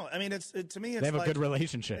weird. No, I mean to me it's they have like, a good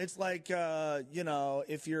relationship. It's like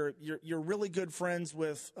if you're really good friends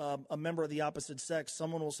with a member of the opposite sex,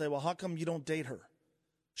 someone will say, "Well, how come you don't date her?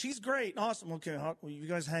 She's great. Awesome. Okay. You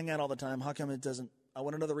guys hang out all the time. How come it doesn't? I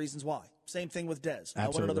want to know the reasons why. Same thing with Dez. I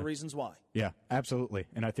want to know the reasons why. Yeah, absolutely.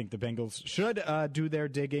 And I think the Bengals should do their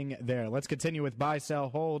digging there. Let's continue with buy, sell,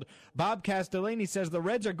 hold. Bob Castellini says the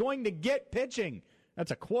Reds are going to get pitching. That's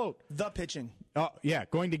a quote. The pitching. Oh, yeah,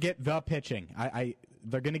 going to get the pitching.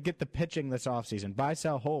 They're going to get the pitching this offseason. Buy,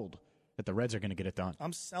 sell, hold. That the Reds are going to get it done.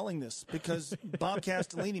 I'm selling this because Bob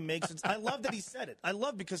Castellini makes it. I love that he said it. I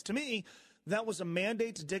love because to me, that was a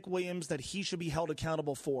mandate to Dick Williams that he should be held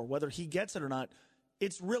accountable for, whether he gets it or not.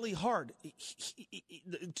 It's really hard.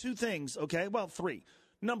 Two things, okay? Well, three.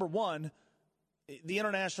 Number one, the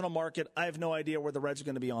international market, I have no idea where the Reds are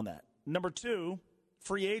going to be on that. Number two,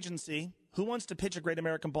 free agency. Who wants to pitch a Great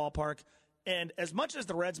American Ballpark? And as much as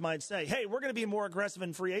the Reds might say, hey, we're going to be more aggressive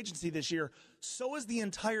in free agency this year, so is the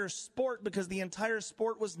entire sport because the entire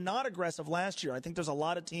sport was not aggressive last year. I think there's a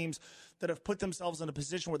lot of teams that have put themselves in a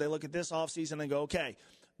position where they look at this offseason and go, okay,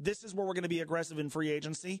 this is where we're going to be aggressive in free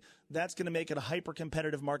agency. That's going to make it a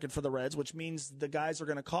hyper-competitive market for the Reds, which means the guys are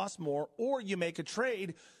going to cost more, or you make a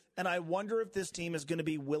trade. And I wonder if this team is going to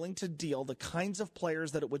be willing to deal the kinds of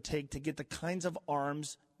players that it would take to get the kinds of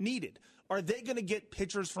arms needed. Are they going to get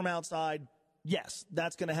pitchers from outside? Yes,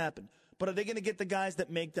 that's going to happen. But are they going to get the guys that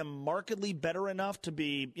make them markedly better enough to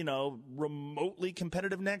be, remotely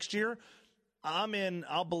competitive next year? I'm in.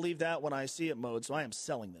 I'll believe that when I see it mode. So I am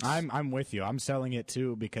selling this. I'm with you. I'm selling it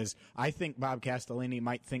too because I think Bob Castellini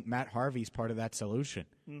might think Matt Harvey's part of that solution,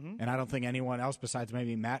 and I don't think anyone else besides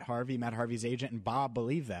maybe Matt Harvey's agent, and Bob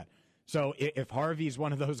believe that. So if Harvey's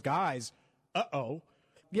one of those guys,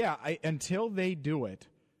 until they do it,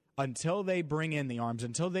 until they bring in the arms,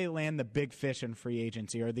 until they land the big fish in free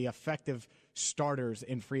agency or the effective starters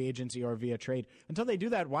in free agency or via trade, until they do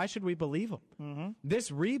that, why should we believe them?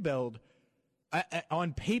 This rebuild.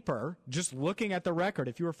 On paper, just looking at the record,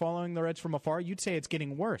 if you were following the Reds from afar, you'd say it's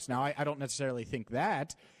getting worse. Now, I don't necessarily think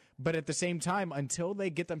that, but at the same time, until they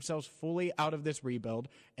get themselves fully out of this rebuild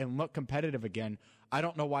and look competitive again, I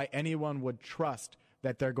don't know why anyone would trust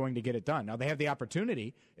that they're going to get it done. Now, they have the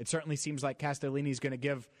opportunity. It certainly seems like Castellini's going to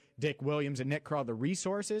give Dick Williams and Nick Krall the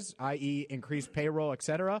resources, i.e. increased payroll,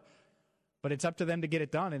 etc., but it's up to them to get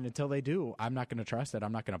it done, and until they do, I'm not going to trust it.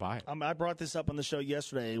 I'm not going to buy it. I brought this up on the show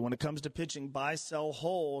yesterday. When it comes to pitching, buy, sell,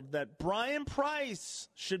 hold, that Brian Price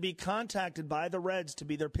should be contacted by the Reds to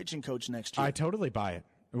be their pitching coach next year. I totally buy it.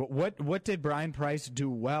 What did Brian Price do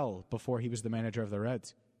well before he was the manager of the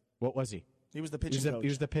Reds? What was he? He was the pitching coach. He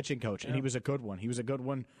was the pitching coach, and he was a good one. He was a good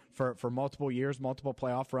one for multiple years, multiple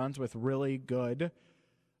playoff runs with really good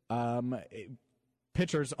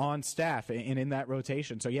pitchers on staff and in that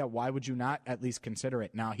rotation. So, yeah, why would you not at least consider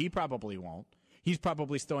it? Now, he probably won't. He's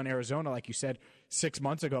probably still in Arizona, like you said 6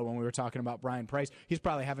 months ago when we were talking about Brian Price. He's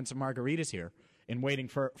probably having some margaritas here and waiting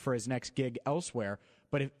for his next gig elsewhere.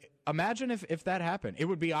 But imagine if that happened. It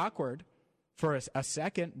would be awkward for a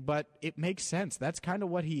second, but it makes sense. That's kind of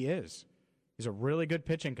what he is. He's a really good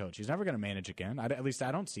pitching coach. He's never going to manage again. At least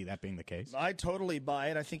I don't see that being the case. I totally buy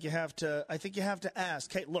it. I think you have to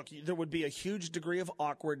ask. Hey, look, there would be a huge degree of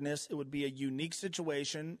awkwardness. It would be a unique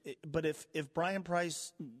situation. But if Brian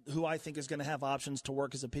Price, who I think is going to have options to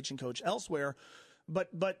work as a pitching coach elsewhere,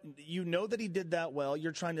 but you know that he did that well.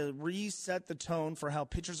 You're trying to reset the tone for how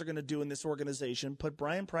pitchers are going to do in this organization. Put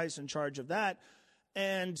Brian Price in charge of that.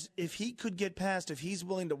 And if he could get past, if he's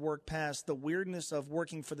willing to work past the weirdness of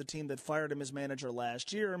working for the team that fired him as manager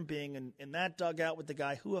last year and being in that dugout with the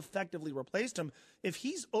guy who effectively replaced him, if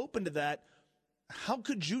he's open to that, how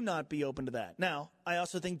could you not be open to that? Now, I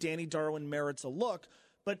also think Danny Darwin merits a look,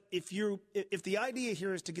 but if the idea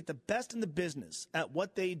here is to get the best in the business at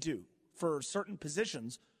what they do for certain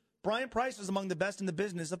positions, Brian Price is among the best in the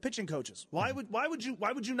business of pitching coaches. Why would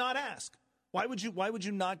you not ask? Why would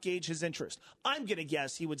you not gauge his interest? I'm going to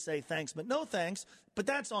guess he would say thanks, but no thanks. But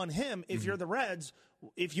that's on him. If you're the Reds,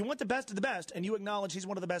 if you want the best of the best and you acknowledge he's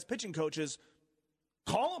one of the best pitching coaches,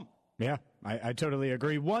 call him. Yeah, I totally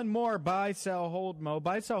agree. One more buy, sell, hold, Mo.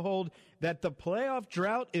 Buy, sell, hold that the playoff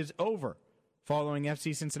drought is over following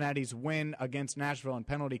FC Cincinnati's win against Nashville in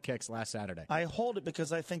penalty kicks last Saturday. I hold it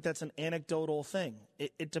because I think that's an anecdotal thing.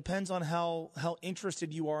 It depends on how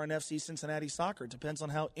interested you are in FC Cincinnati soccer. It depends on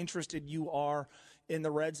how interested you are in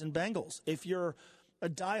the Reds and Bengals. If you're a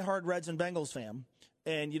diehard Reds and Bengals fan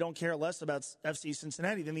and you don't care less about FC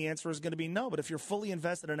Cincinnati, then the answer is going to be no. But if you're fully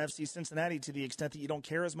invested in FC Cincinnati to the extent that you don't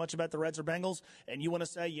care as much about the Reds or Bengals and you want to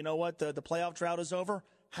say, you know what, the playoff drought is over,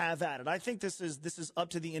 have at it. I think this is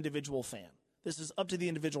up to the individual fan. This is up to the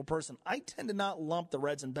individual person. I tend to not lump the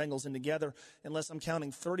Reds and Bengals in together unless I'm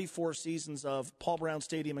counting 34 seasons of Paul Brown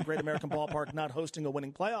Stadium and Great American Ballpark not hosting a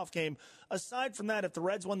winning playoff game. Aside from that, if the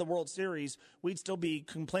Reds won the World Series, we'd still be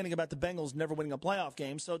complaining about the Bengals never winning a playoff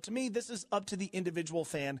game. So to me, this is up to the individual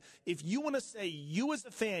fan. If you want to say, you as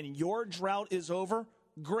a fan, your drought is over,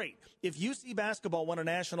 great. If UC basketball won a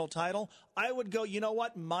national title, I would go, you know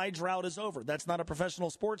what? My drought is over. That's not a professional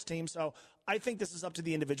sports team, so I think this is up to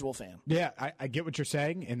the individual fan. Yeah, I get what you're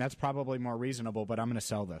saying, and that's probably more reasonable, but I'm going to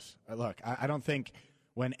sell this. Look, I don't think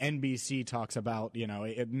when NBC talks about,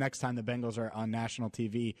 next time the Bengals are on national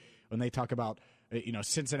TV, when they talk about,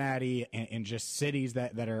 Cincinnati and just cities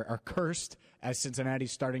that are cursed, as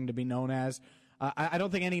Cincinnati's starting to be known as, I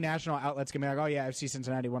don't think any national outlets can be like, oh, yeah, FC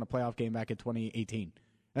Cincinnati won a playoff game back in 2018.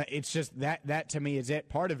 It's just that to me is it.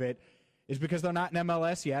 Part of it is because they're not in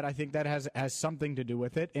MLS yet. I think that has something to do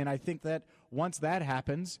with it. And I think that once that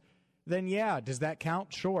happens, then, yeah, does that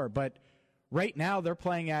count? Sure. But right now they're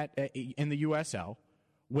playing in the USL,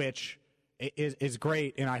 which is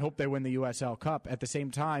great, and I hope they win the USL Cup. At the same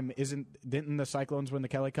time, didn't the Cyclones win the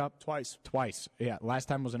Kelly Cup? Twice. Yeah, last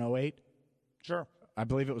time was in 2008? Sure. I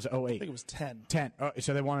believe it was 2008. I think it was 10. 10. Oh,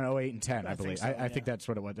 so they won in 2008 and 10, I believe. So, I think that's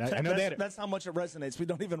what it was. I know that's how much it resonates. We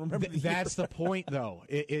don't even remember the That's year. the point, though.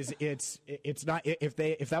 It's not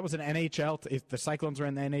if that was an NHL, if the Cyclones were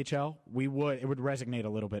in the NHL, it would resonate a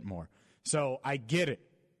little bit more. So I get it.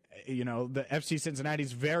 The FC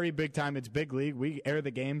Cincinnati's very big time. It's big league. We air the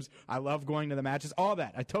games. I love going to the matches. All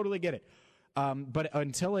that. I totally get it. But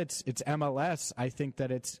until it's MLS, I think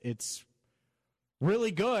that it's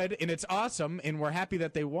really good and it's awesome and we're happy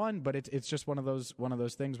that they won. But it's just one of those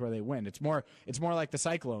things where they win. It's more like the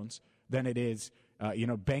Cyclones than it is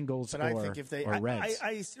Bengals but or I think if they, or Reds.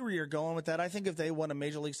 I see where you're going with that. I think if they won a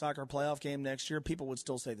Major League Soccer playoff game next year, people would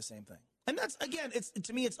still say the same thing. And that's, again,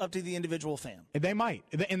 to me, it's up to the individual fan. They might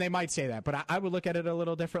say that, but I would look at it a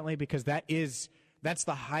little differently because that's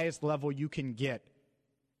the highest level you can get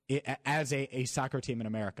as a soccer team in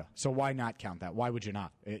America. So why not count that? Why would you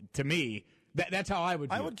not? To me, that's how I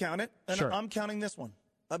would do it. I would count it, and sure. I'm counting this one.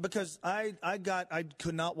 Because I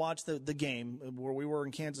could not watch the game where we were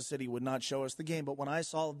in Kansas City, would not show us the game. But when I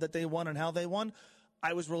saw that they won and how they won,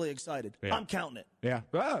 I was really excited. Yeah. I'm counting it. Yeah,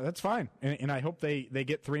 well, that's fine. And I hope they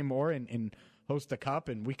get 3 more and host a cup,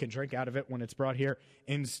 and we can drink out of it when it's brought here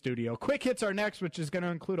in studio. Quick Hits are next, which is going to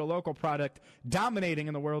include a local product dominating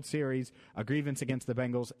in the World Series, a grievance against the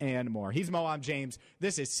Bengals, and more. He's Mo, I'm James.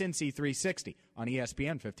 This is Cincy 360 on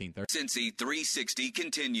ESPN 1530. Cincy 360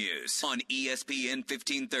 continues on ESPN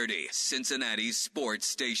 1530, Cincinnati's sports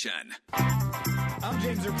station. I'm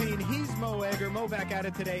James Rapine. He's Mo Egger. Mo back at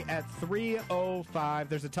it today at 3:05.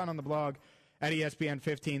 There's a ton on the blog at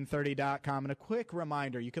ESPN1530.com. And a quick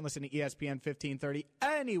reminder, you can listen to ESPN 1530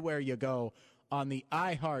 anywhere you go on the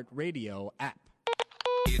iHeartRadio app.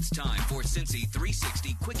 It's time for Cincy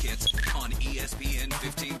 360 Quick Hits on ESPN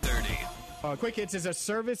 1530. Quick Hits is a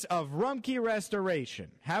service of Rumpke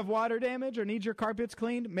Restoration. Have water damage or need your carpets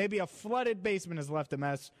cleaned? Maybe a flooded basement has left a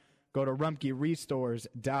mess? Go to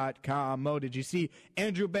RumpkeRestores.com. Mo, did you see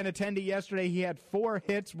Andrew Benintendi yesterday? He had 4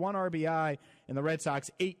 hits, 1 RBI, and the Red Sox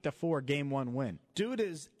 8-4 Game 1 win. Dude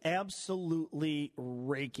is absolutely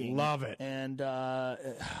raking. Love it. And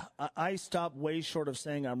I stopped way short of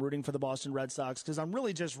saying I'm rooting for the Boston Red Sox because I'm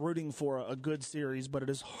really just rooting for a good series, but it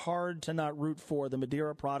is hard to not root for the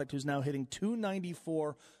Madeira product, who's now hitting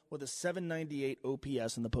 .294 with a .798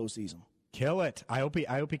 OPS in the postseason. Kill it. I hope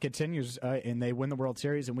he continues and they win the World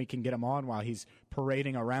Series and we can get him on while he's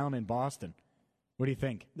parading around in Boston. What do you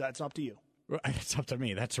think? That's up to you. It's up to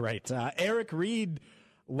me. That's right. Eric Reed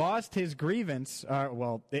lost his grievance.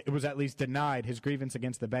 It was at least denied his grievance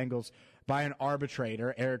against the Bengals by an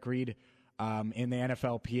arbitrator. Eric Reed in the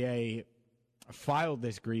NFLPA filed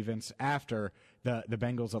this grievance after the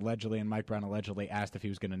Bengals allegedly and Mike Brown allegedly asked if he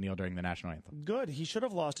was going to kneel during the national anthem. Good. He should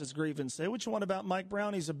have lost his grievance. Say what you want about Mike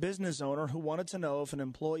Brown. He's a business owner who wanted to know if an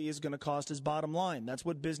employee is going to cost his bottom line. That's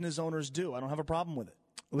what business owners do. I don't have a problem with it.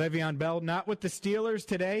 Le'Veon Bell, not with the Steelers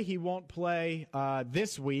today. He won't play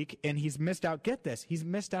this week, and he's missed out. Get this. He's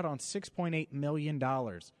missed out on $6.8 million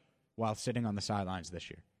while sitting on the sidelines this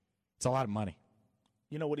year. It's a lot of money.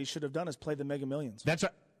 You know what he should have done is play the Mega Millions. That's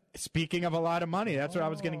right. Speaking of a lot of money, that's what I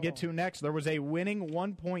was going to get to next. There was a winning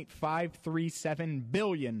 $1.537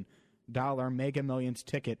 billion Mega Millions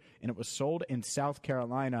ticket, and it was sold in South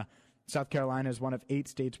Carolina. South Carolina is one of 8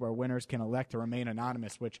 states where winners can elect to remain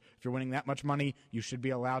anonymous, which if you're winning that much money, you should be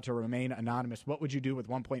allowed to remain anonymous. What would you do with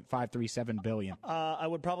 $1.537 billion? I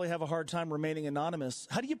would probably have a hard time remaining anonymous.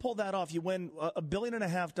 How do you pull that off? You win $1.5 billion.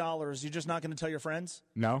 You're just not going to tell your friends?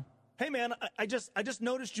 No. Hey, man, I just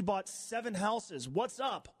noticed you bought 7 houses. What's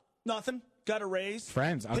up? Nothing. Got a raise.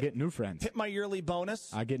 Friends. I'll get new friends. Hit my yearly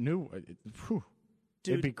bonus. I get new. Dude,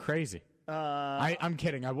 it'd be crazy. I'm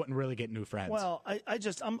kidding. I wouldn't really get new friends. Well,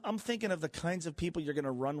 I'm thinking of the kinds of people you're going to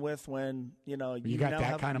run with when, you got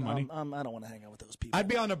that kind of money. I don't want to hang out with those people. I'd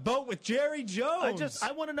be on a boat with Jerry Jones.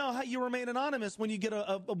 I want to know how you remain anonymous when you get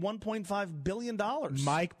a $1.5 billion.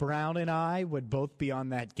 Mike Brown and I would both be on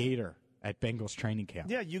that Gator at Bengals training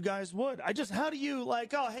camp. Yeah, you guys would. How do you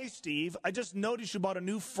hey, Steve, I just noticed you bought a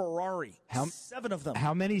new Ferrari. 7 of them.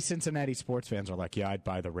 How many Cincinnati sports fans are like, yeah, I'd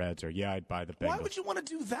buy the Reds, or yeah, I'd buy the Bengals? Why would you want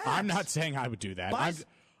to do that? I'm not saying I would do that.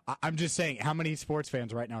 I'm just saying how many sports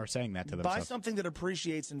fans right now are saying that to themselves. Buy something that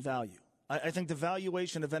appreciates in value. I think the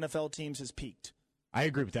valuation of NFL teams has peaked. I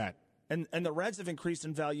agree with that. And the Reds have increased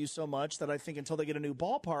in value so much that I think until they get a new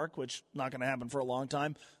ballpark, which not going to happen for a long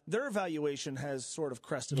time, their valuation has sort of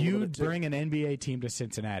crested a little bit too. You'd bring an NBA team to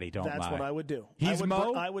Cincinnati, don't lie. That's what I would do. He's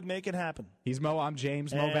Mo. I would make it happen. He's Mo. I'm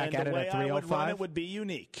James. Mo back at it at 3:05. I would run it would be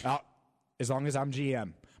unique. As long as I'm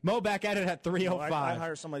GM. Mo back at it at 3:05. I'd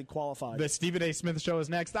hire somebody qualified. The Stephen A. Smith Show is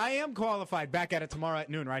next. I am qualified. Back at it tomorrow at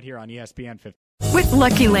noon right here on ESPN 50. With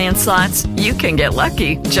Lucky Land Slots, you can get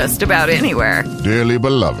lucky just about anywhere. Dearly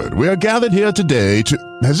beloved, we are gathered here today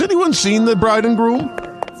to... Has anyone seen the bride and groom?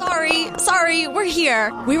 Sorry, we're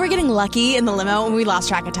here. We were getting lucky in the limo and we lost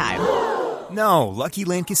track of time. No, Lucky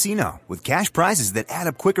Land Casino, with cash prizes that add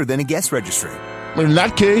up quicker than a guest registry. In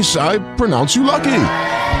that case, I pronounce you lucky.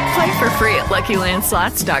 Play for free at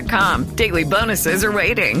LuckyLandSlots.com. Daily bonuses are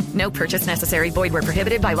waiting. No purchase necessary. Void where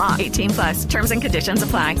prohibited by law. 18+. Terms and conditions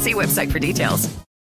apply. See website for details.